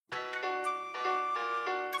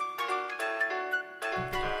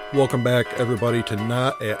Welcome back, everybody, to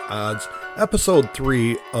Not at Odds, episode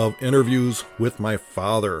 3 of Interviews with My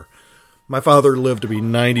Father. My father lived to be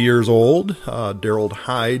 90 years old. Daryl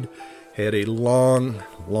Hyde had a long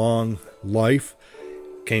life.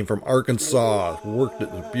 Came from Arkansas, worked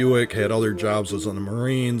at the Buick, had other jobs as in the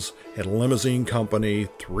Marines, had a limousine company,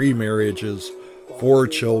 3 marriages, 4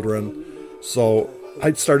 children. So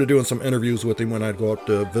I started doing some interviews with him when I'd go up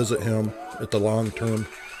to visit him at the long-term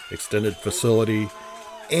extended facility.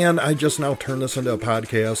 And I just now turned this into a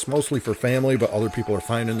podcast, mostly for family, but other people are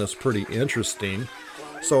finding this pretty interesting.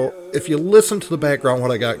 So if you listen to the background,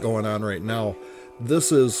 what I got going on right now, this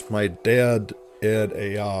is my dad at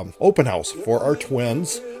a open house for our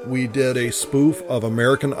twins. We did a spoof of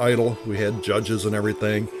American Idol. We had judges and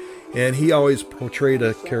everything. And he always portrayed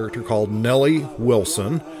a character called Nellie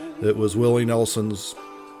Wilson. It was Willie Nelson's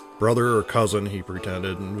brother or cousin, he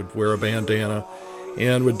pretended, and would wear a bandana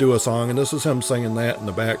and would do a song, and this is him singing that in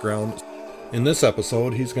the background. In this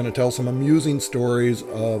episode, he's going to tell some amusing stories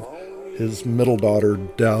of his middle daughter,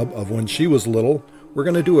 Deb, of when she was little. We're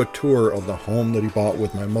going to do a tour of the home that he bought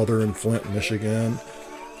with my mother in Flint, Michigan.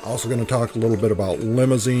 Also going to talk a little bit about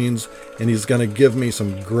limousines, and he's going to give me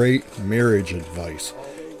some great marriage advice.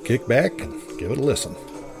 Kick back and give it a listen.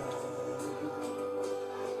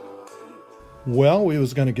 Well, we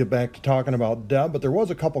was going to get back to talking about Deb, but there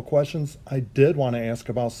was a couple questions I did want to ask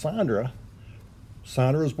about Sandra.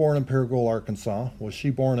 Sandra was born in Paragould, Arkansas. Was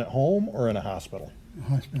she born at home or in a hospital? A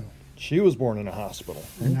hospital. She was born in a hospital.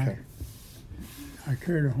 And okay. I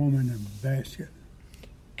carried her home in a basket.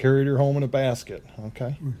 Carried her home in a basket.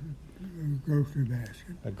 Okay. A grocery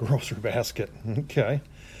basket. A grocery basket. Okay.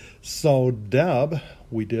 So Deb,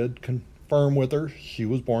 we did confirm with her, she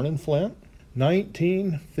was born in Flint,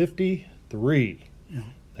 1953. Yeah.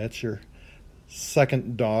 That's your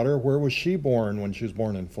second daughter. Where was she born when she was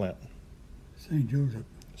born in Flint? St. Joseph.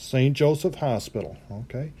 St. Joseph Hospital.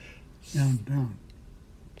 Okay. Downtown.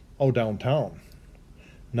 Oh, downtown.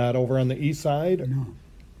 Not over on the east side? No.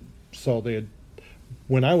 So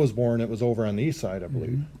when I was born, it was over on the east side, I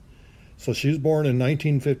believe. Mm-hmm. So she was born in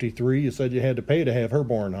 1953. You said you had to pay to have her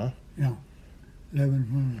born, huh? Yeah.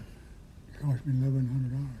 $1,100. It cost me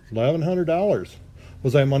 $1,100. $1,100.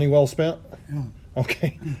 Was that money well spent? Yeah.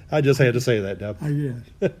 Okay. I just had to say that, Deb. I guess.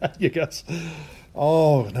 You guess.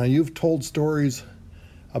 Oh, now you've told stories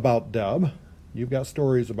about Deb. You've got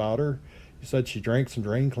stories about her. You said she drank some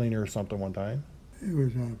drain cleaner or something one time. It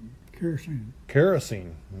was kerosene.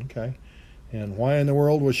 Kerosene. Okay. And why in the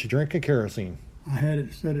world was she drinking kerosene? I had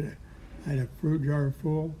it I had a fruit jar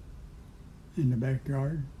full in the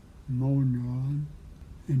backyard, mowing the lawn,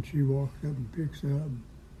 and she walks up and picks it up and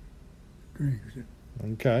drinks it.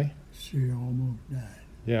 Okay. She almost died.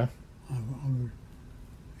 Yeah. I was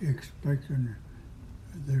expecting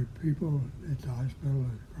there people at the hospital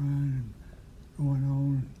was crying and going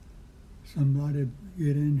on. Somebody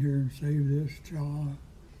get in here and save this child.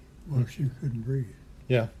 Well, she couldn't breathe.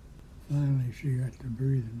 Yeah. Finally, she got to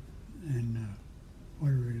breathing, and what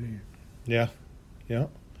a relief. Yeah. Yeah.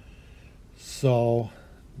 So,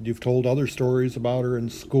 you've told other stories about her in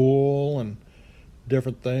school and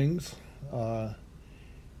different things.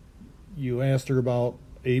 You asked her about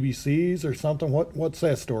ABCs or something. What's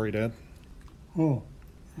that story, Dad? Oh,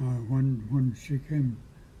 when she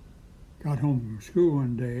got home from school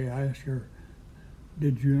one day, I asked her,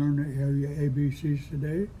 "Did you learn your ABCs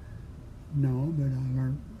today?" "No, but I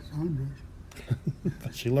learned Sandra's."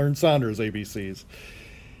 She learned Sandra's ABCs.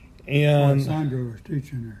 And Sandra was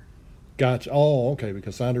teaching her. Gotcha. Oh, okay,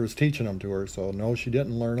 because Sandra was teaching them to her. So, no, she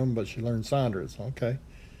didn't learn them, but she learned Sandra's. Okay.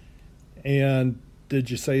 And did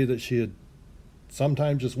you say that she had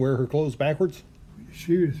sometimes just wear her clothes backwards?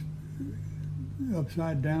 She was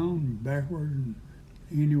upside down, backward, and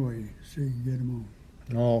anyway, so you could get them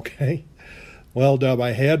on. Okay. Well, Deb,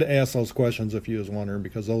 I had to ask those questions if you was wondering,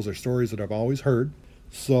 because those are stories that I've always heard.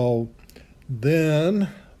 So then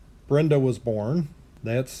Brenda was born.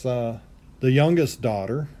 That's the youngest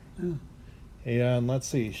daughter. Yeah. And let's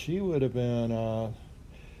see, she would have been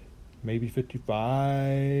maybe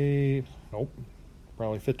 55. Nope,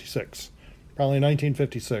 probably 56. Probably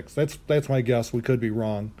 1956. That's my guess. We could be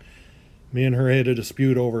wrong. Me and her had a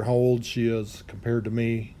dispute over how old she is compared to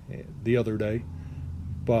me the other day.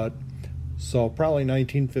 But, so probably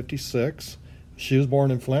 1956. She was born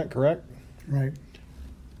in Flint, correct? Right.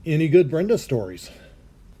 Any good Brenda stories?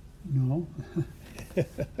 No.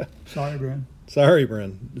 Sorry, Brent. Sorry,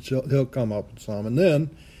 Brent. He'll come up with some. And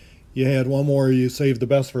then you had one more you saved the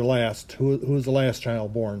best for last. Who was the last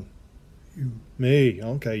child born? You. Me.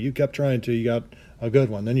 Okay, you kept trying till you got a good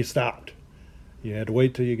one. Then you stopped. You had to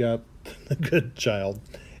wait till you got a good child.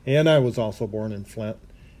 And I was also born in Flint.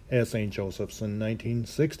 at St. Joseph's in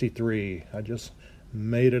 1963. I just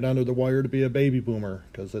made it under the wire to be a baby boomer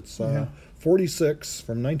because it's 46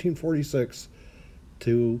 from 1946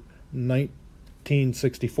 to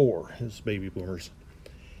 1964 is baby boomers.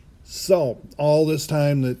 So all this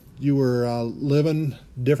time that you were living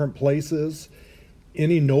different places,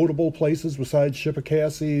 any notable places besides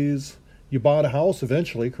Shippecasseys? You bought a house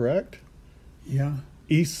eventually, correct? Yeah.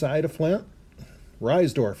 East side of Flint,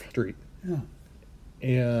 Reisdorf Street. Yeah.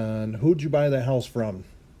 And who'd you buy that house from?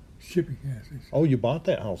 Shippecasseys. Oh, you bought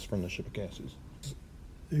that house from the Shippecasseys.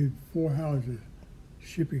 The 4 houses.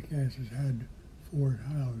 Shippecasseys had 4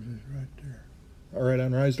 houses right there. All right,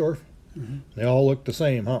 on Reisdorf? Mm-hmm. They all looked the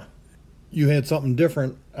same, huh? You had something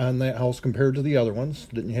different on that house compared to the other ones.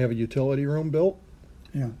 Didn't you have a utility room built?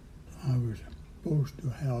 Yeah. I was supposed to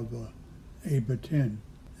have a by-10,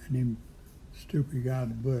 and him stupid guy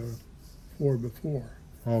built a 4x4.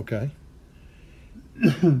 Okay.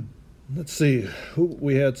 Let's see.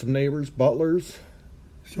 We had some neighbors, Butlers.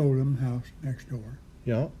 Sold them house next door.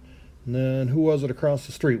 Yeah. And then who was it across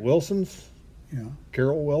the street? Wilson's? Yeah.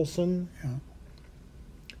 Carol Wilson? Yeah.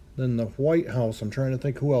 Then the White House. I'm trying to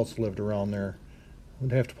think who else lived around there.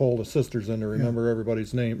 I'd have to pull the sisters in to remember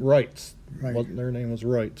everybody's name. Wrights. Right. Their name was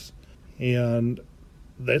Wrights. And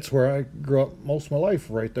that's where I grew up most of my life,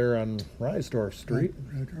 right there on Reisdorf Street.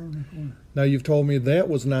 Right there on the corner. Now, you've told me that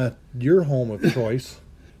was not your home of choice.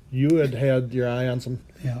 You had your eye on some.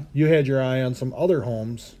 Yeah. You had your eye on some other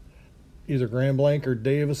homes, either Grand Blanc or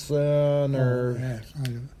Davison, or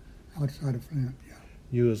outside of Flint. Yeah.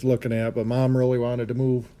 you was looking at. But Mom really wanted to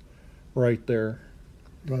move right there,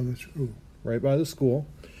 By the school. right by the school.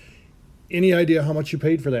 Any idea how much you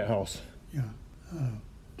paid for that house? Yeah.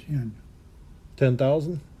 10.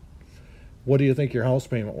 $10,000. What do you think your house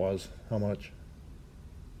payment was? How much?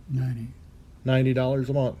 90. $90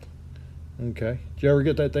 a month. Okay. Did you ever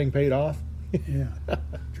get that thing paid off? Yeah.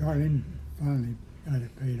 Charlie finally got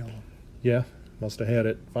it paid off. Yeah. Must have had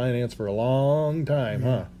it financed for a long time,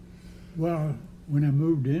 huh? Well, when I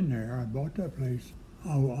moved in there, I bought that place.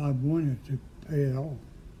 I wanted to pay it off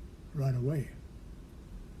right away.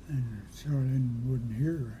 And Charlie wouldn't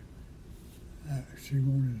hear it. She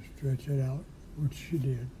wanted to stretch it out, which she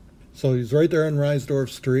did. So he's right there on Reisdorf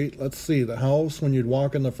Street. Let's see. The house, when you'd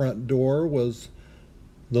walk in the front door, was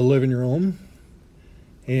the living room.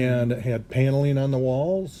 And it had paneling on the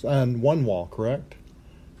walls. On one wall, correct?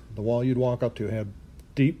 The wall you'd walk up to had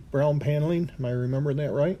deep brown paneling. Am I remembering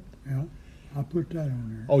that right? Yeah. I put that on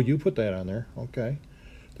there. Oh, you put that on there. Okay.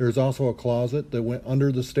 There's also a closet that went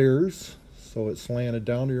under the stairs, so it slanted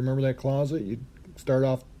down. Do you remember that closet? You'd start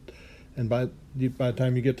off, and by the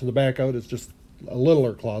time you get to the back out, it's just a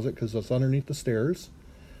littler closet because it's underneath the stairs.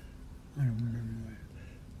 I don't remember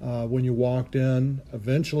that. When you walked in,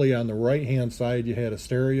 eventually on the right-hand side, you had a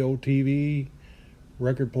stereo TV,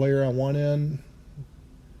 record player on one end.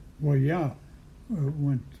 Well, yeah.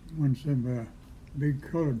 When some big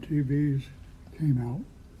colored TVs came out,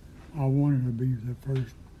 I wanted to be the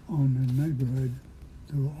first on the neighborhood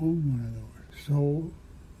to own one of those. So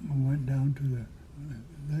I went down to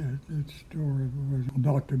that store. It was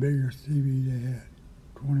Dr. Biggers TV they had,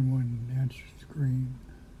 21-inch screen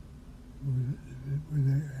with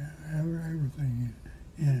everything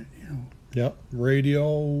in it, you know. Yep.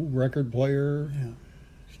 Radio, record player. Yeah.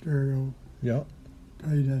 Stereo. Yep.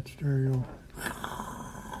 Play that stereo.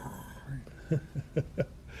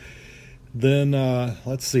 Then,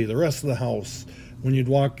 let's see, the rest of the house. When you'd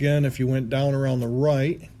walk in, if you went down around the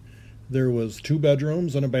right, there was 2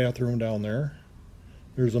 bedrooms and a bathroom down there.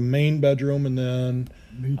 There's a main bedroom, and then...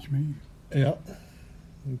 Beats me. Yeah.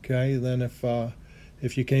 Okay, then if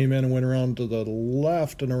you came in and went around to the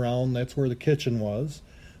left and around, that's where the kitchen was.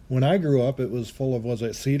 When I grew up, it was full of, was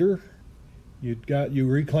it cedar? You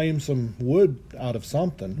reclaimed some wood out of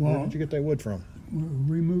something. Well, where did you get that wood from?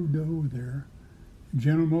 We moved over there.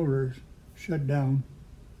 General Motors shut down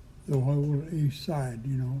the whole east side,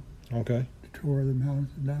 you know, Okay. tore them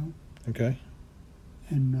houses down. Okay.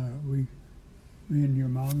 And me and your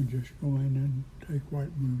mom would just go in and take what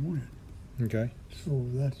we wanted. Okay. So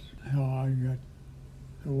that's how I got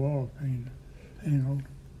the wall painted. And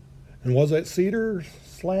was that cedar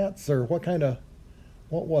slats, or what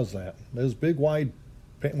was that? It was big, wide,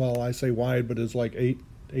 well, I say wide, but it's like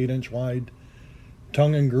 8-inch wide,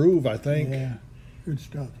 tongue and groove, I think. Yeah, good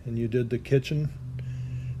stuff. And you did the kitchen.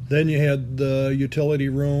 Then you had the utility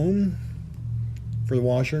room for the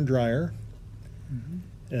washer and dryer.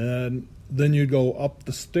 Mm-hmm. And then you'd go up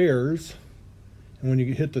the stairs. And when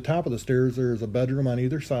you hit the top of the stairs, there's a bedroom on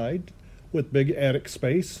either side with big attic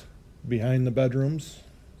space. Behind the bedrooms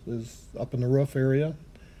is up in the roof area.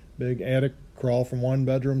 Big attic, crawl from one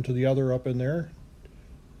bedroom to the other up in there.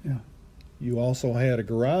 Yeah. You also had a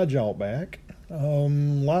garage out back.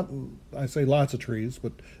 I say lots of trees,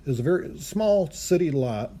 but it was a very small city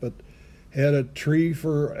lot, but had a tree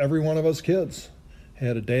for every one of us kids.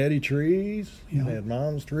 Had a daddy tree, Yeah. had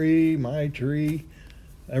mom's tree, my tree.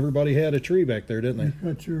 Everybody had a tree back there, didn't You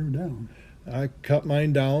they? cut yours down. I cut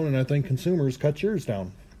mine down, and I think consumers cut yours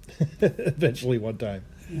down eventually one time.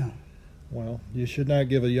 Yeah. Well, you should not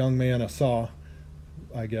give a young man a saw,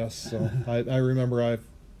 I guess. So I remember I've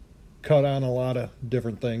cut on a lot of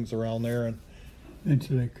different things around there, and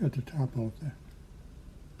Eventually they cut the top off there.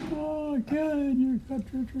 Oh, God, you cut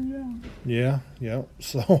your tree down. yeah.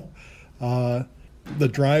 So the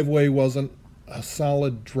driveway wasn't a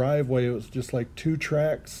solid driveway. It was just like 2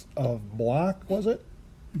 tracks of block, was it?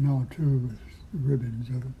 No, 2 ribbons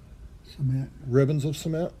of cement. Ribbons of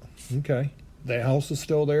cement. Okay. The house is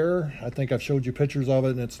still there. I think I've showed you pictures of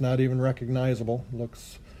it, and it's not even recognizable.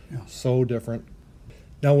 Looks Yeah. so different.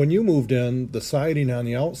 Now, when you moved in, the siding on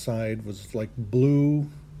the outside was like blue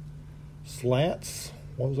slats.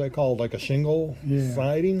 What was that called? Like a shingle Yeah.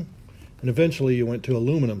 siding? And eventually you went to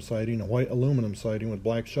aluminum siding, a white aluminum siding with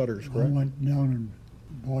black shutters, I correct? went down and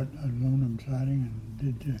bought aluminum siding and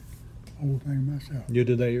did the whole thing myself. You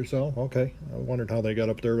did that yourself? Okay. I wondered how they got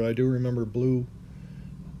up there, but I do remember blue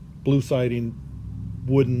siding,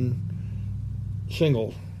 wooden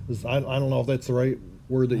shingle. I don't know if that's the right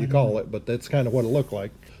word that you call it, but that's kind of what it looked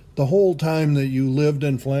like. The whole time that you lived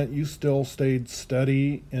in Flint, you still stayed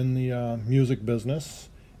steady in the music business,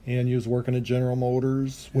 and you was working at General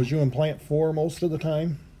Motors. Was you in Plant 4 most of the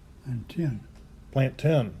time? And 10. Plant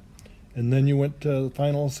 10. And then you went to the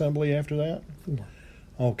final assembly after that? 4.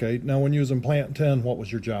 Okay. Now, when you was in Plant 10, what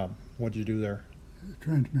was your job? What did you do there?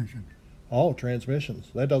 Transmission. Oh, transmissions.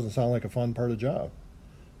 That doesn't sound like a fun part of the job.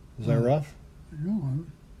 Is that rough? No,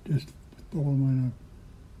 I just throw them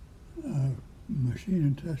in a machine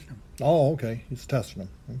and test them. Oh, okay. He's testing them.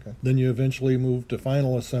 Okay. Then you eventually moved to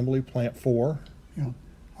final assembly, Plant 4. Yeah.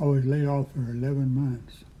 I was laid off for 11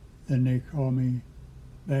 months. Then they called me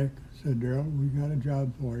back, said, Daryl, we got a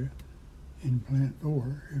job for you in Plant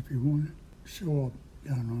 4. If you want it, show up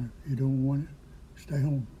down on it. If you don't want it, stay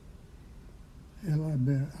home. Hell,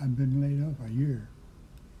 I've been laid off a year.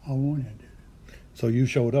 I wanted it. So you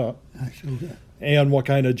showed up. I showed up. And what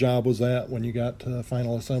kind of job was that when you got to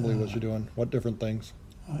final assembly? Was you doing? What different things?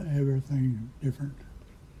 Everything different.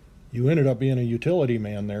 You ended up being a utility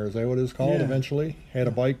man there. Is that what it's called Yeah. eventually? Had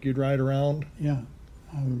a bike you'd ride around? Yeah.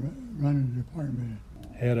 I was running the department.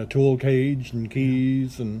 Had a tool cage and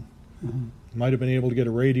keys, and Uh-huh. might have been able to get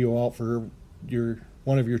a radio out for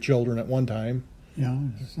one of your children at one time. Yeah,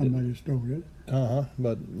 somebody stole it.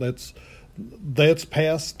 But that's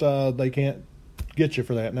past. They can't get you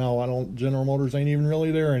for that now. General Motors ain't even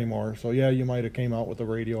really there anymore. So yeah, you might have came out with a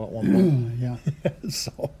radio at one point. Yeah.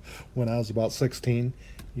 So when I was about 16,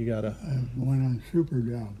 you got a I went on super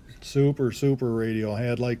jobs. super radio. I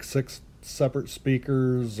had like 6 separate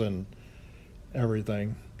speakers and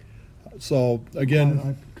everything. So again,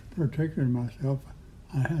 I protected myself.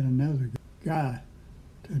 I had another guy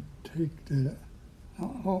to take the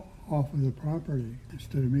off of the property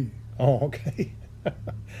instead of me. oh okay.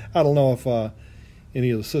 I don't know if any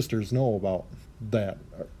of the sisters know about that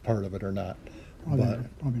part of it or not.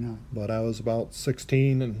 Probably not. But I was about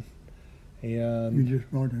 16 and You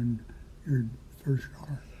just bought in your first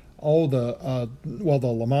car. oh the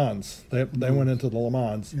Le Mans. They went into the Le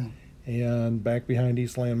Mans. Yeah. And back behind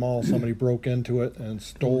Eastland Mall, somebody broke into it and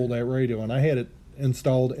stole that radio. And I had it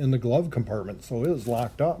installed in the glove compartment, so it was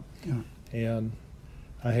locked up. Yeah. And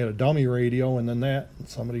I had a dummy radio, and then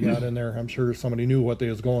somebody got in there. I'm sure somebody knew what they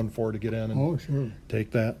was going for to get in and Oh, sure.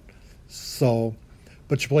 take that. So,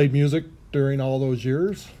 but you played music during all those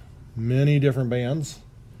years, many different bands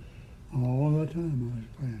All the time I was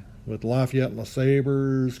playing. with Lafayette and the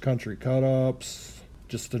Sabres, Country Cut-Ups,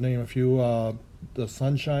 just to name a few. The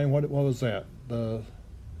Sunshine, what was that? The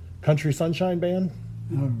Country Sunshine Band?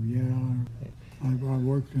 Oh, yeah. I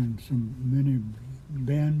worked in many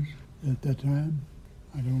bands at that time.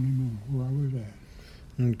 I don't even know where I was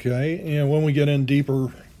at. Okay, and when we get in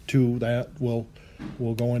deeper to that, we'll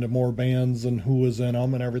go into more bands and who was in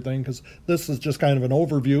them and everything, because this is just kind of an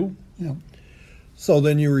overview. Yeah. So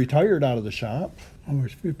then you retired out of the shop. I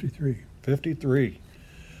was 53. 53.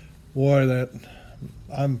 Boy,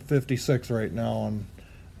 I'm 56 right now, and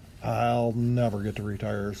I'll never get to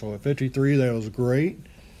retire. So at 53, that was great.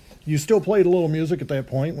 You still played a little music at that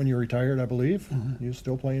point when you retired, I believe. Uh-huh. You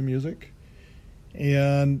still playing music.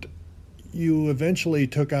 And you eventually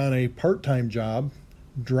took on a part-time job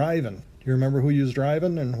driving. Do you remember who you was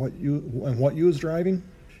driving and what you was driving?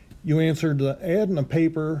 You answered the ad in the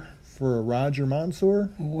paper for Roger Mansour.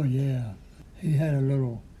 Oh, yeah. He had a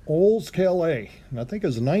little, Olds Calais, and I think it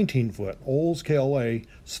was a 19-foot Olds Calais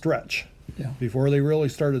stretch yeah. before they really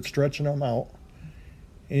started stretching them out.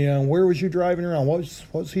 And where was you driving around? What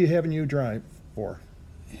was he having you drive for?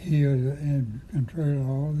 He was in control of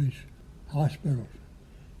all these hospitals.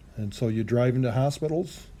 And so you drive into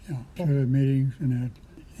hospitals? Yeah, to the meetings and that,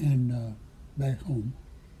 and back home.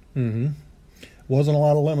 Mm-hmm. Wasn't a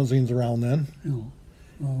lot of limousines around then. You know,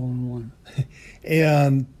 all in one.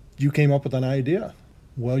 And you came up with an idea.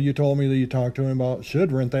 Well, you told me that you talked to him about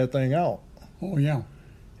should rent that thing out. Oh, yeah,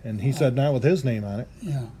 And he said not with his name on it.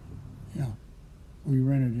 yeah. We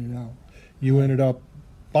rented it out. You ended up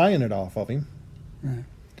buying it off of him Right.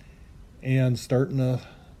 and starting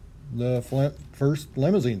the Flint first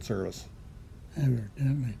limousine service.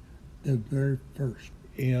 Evidently, the very first.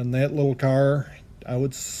 And that little car, I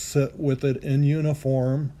would sit with it in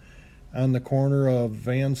uniform on the corner of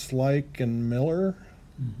Van Slyke and Miller.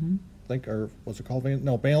 Mm-hmm. I think, or was it called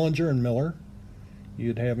Ballinger and Miller.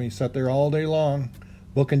 You'd have me sit there all day long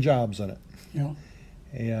booking jobs in it. Yeah,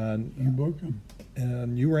 And you booked them.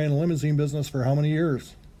 and you ran a limousine business for how many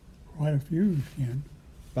years? Quite a few, Ken.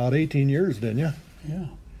 About 18 years, didn't you? Yeah.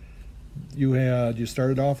 You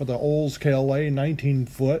started off with the Olds Calais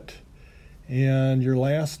 19-foot, and your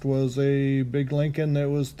last was a big Lincoln that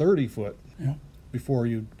was 30-foot. Yeah. Before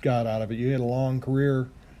you got out of it, you had a long career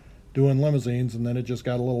doing limousines, and then it just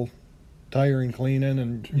got a little tiring cleaning,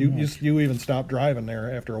 and Too you much. even stopped driving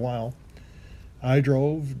there after a while. I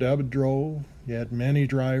drove, Deb drove. You had many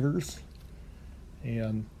drivers,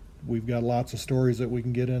 and we've got lots of stories that we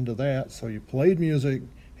can get into that. So you played music,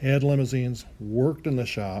 had limousines, worked in the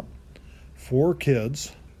shop, 4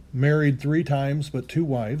 kids, married 3 times but 2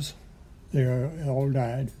 wives, They all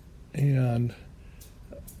died. and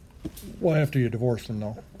well, after you divorced them,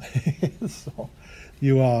 though. So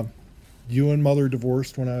you and Mother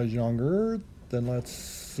divorced when I was younger. Then let's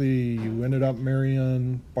see, you ended up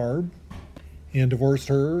marrying Barb and divorced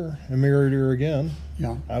her and married her again.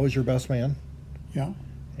 Yeah, I was your best man, yeah,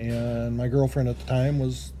 and my girlfriend at the time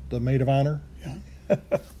was the maid of honor. yeah.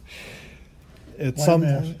 It's What a some,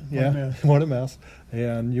 mess. What a yeah, mess. what a mess.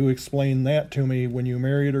 And you explained that to me when you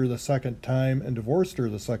married her the second time and divorced her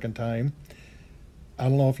the second time. I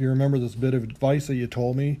don't know if you remember this bit of advice that you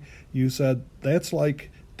told me. You said, that's like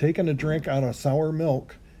taking a drink out of sour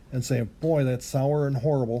milk and saying, boy, that's sour and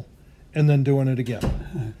horrible, and then doing it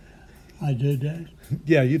again. I did that.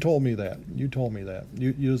 Yeah, you told me that.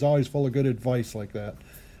 You was always full of good advice like that.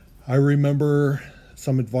 I remember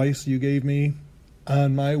some advice you gave me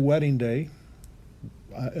on my wedding day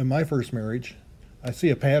in my first marriage. I see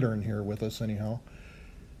a pattern here with us anyhow.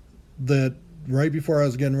 That right before I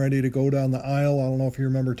was getting ready to go down the aisle, I don't know if you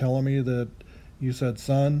remember telling me that you said,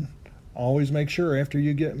 son, always make sure after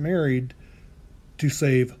you get married to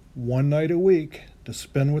save 1 night a week to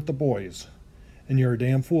spend with the boys. And you're a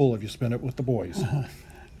damn fool if you spend it with the boys.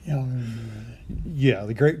 Yeah, I remember that. Yeah,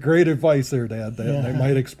 the great advice there, Dad. That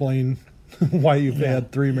might explain why you've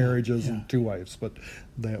had 3 marriages and 2 wives, but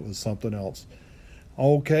that was something else.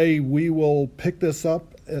 Okay, we will pick this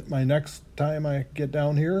up at my next time I get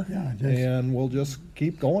down here, Yeah, and we'll just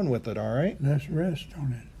keep going with it, all right? Let's rest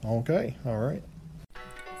on it. Okay, all right.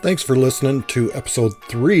 Thanks for listening to episode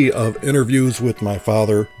 3 of Interviews with my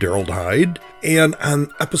father, Daryl Hyde. And on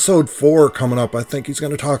episode 4 coming up, I think he's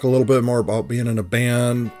going to talk a little bit more about being in a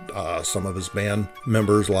band, some of his band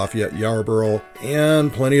members, Lafayette Yarborough,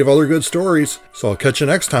 and plenty of other good stories. So I'll catch you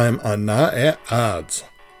next time on Not at Odds.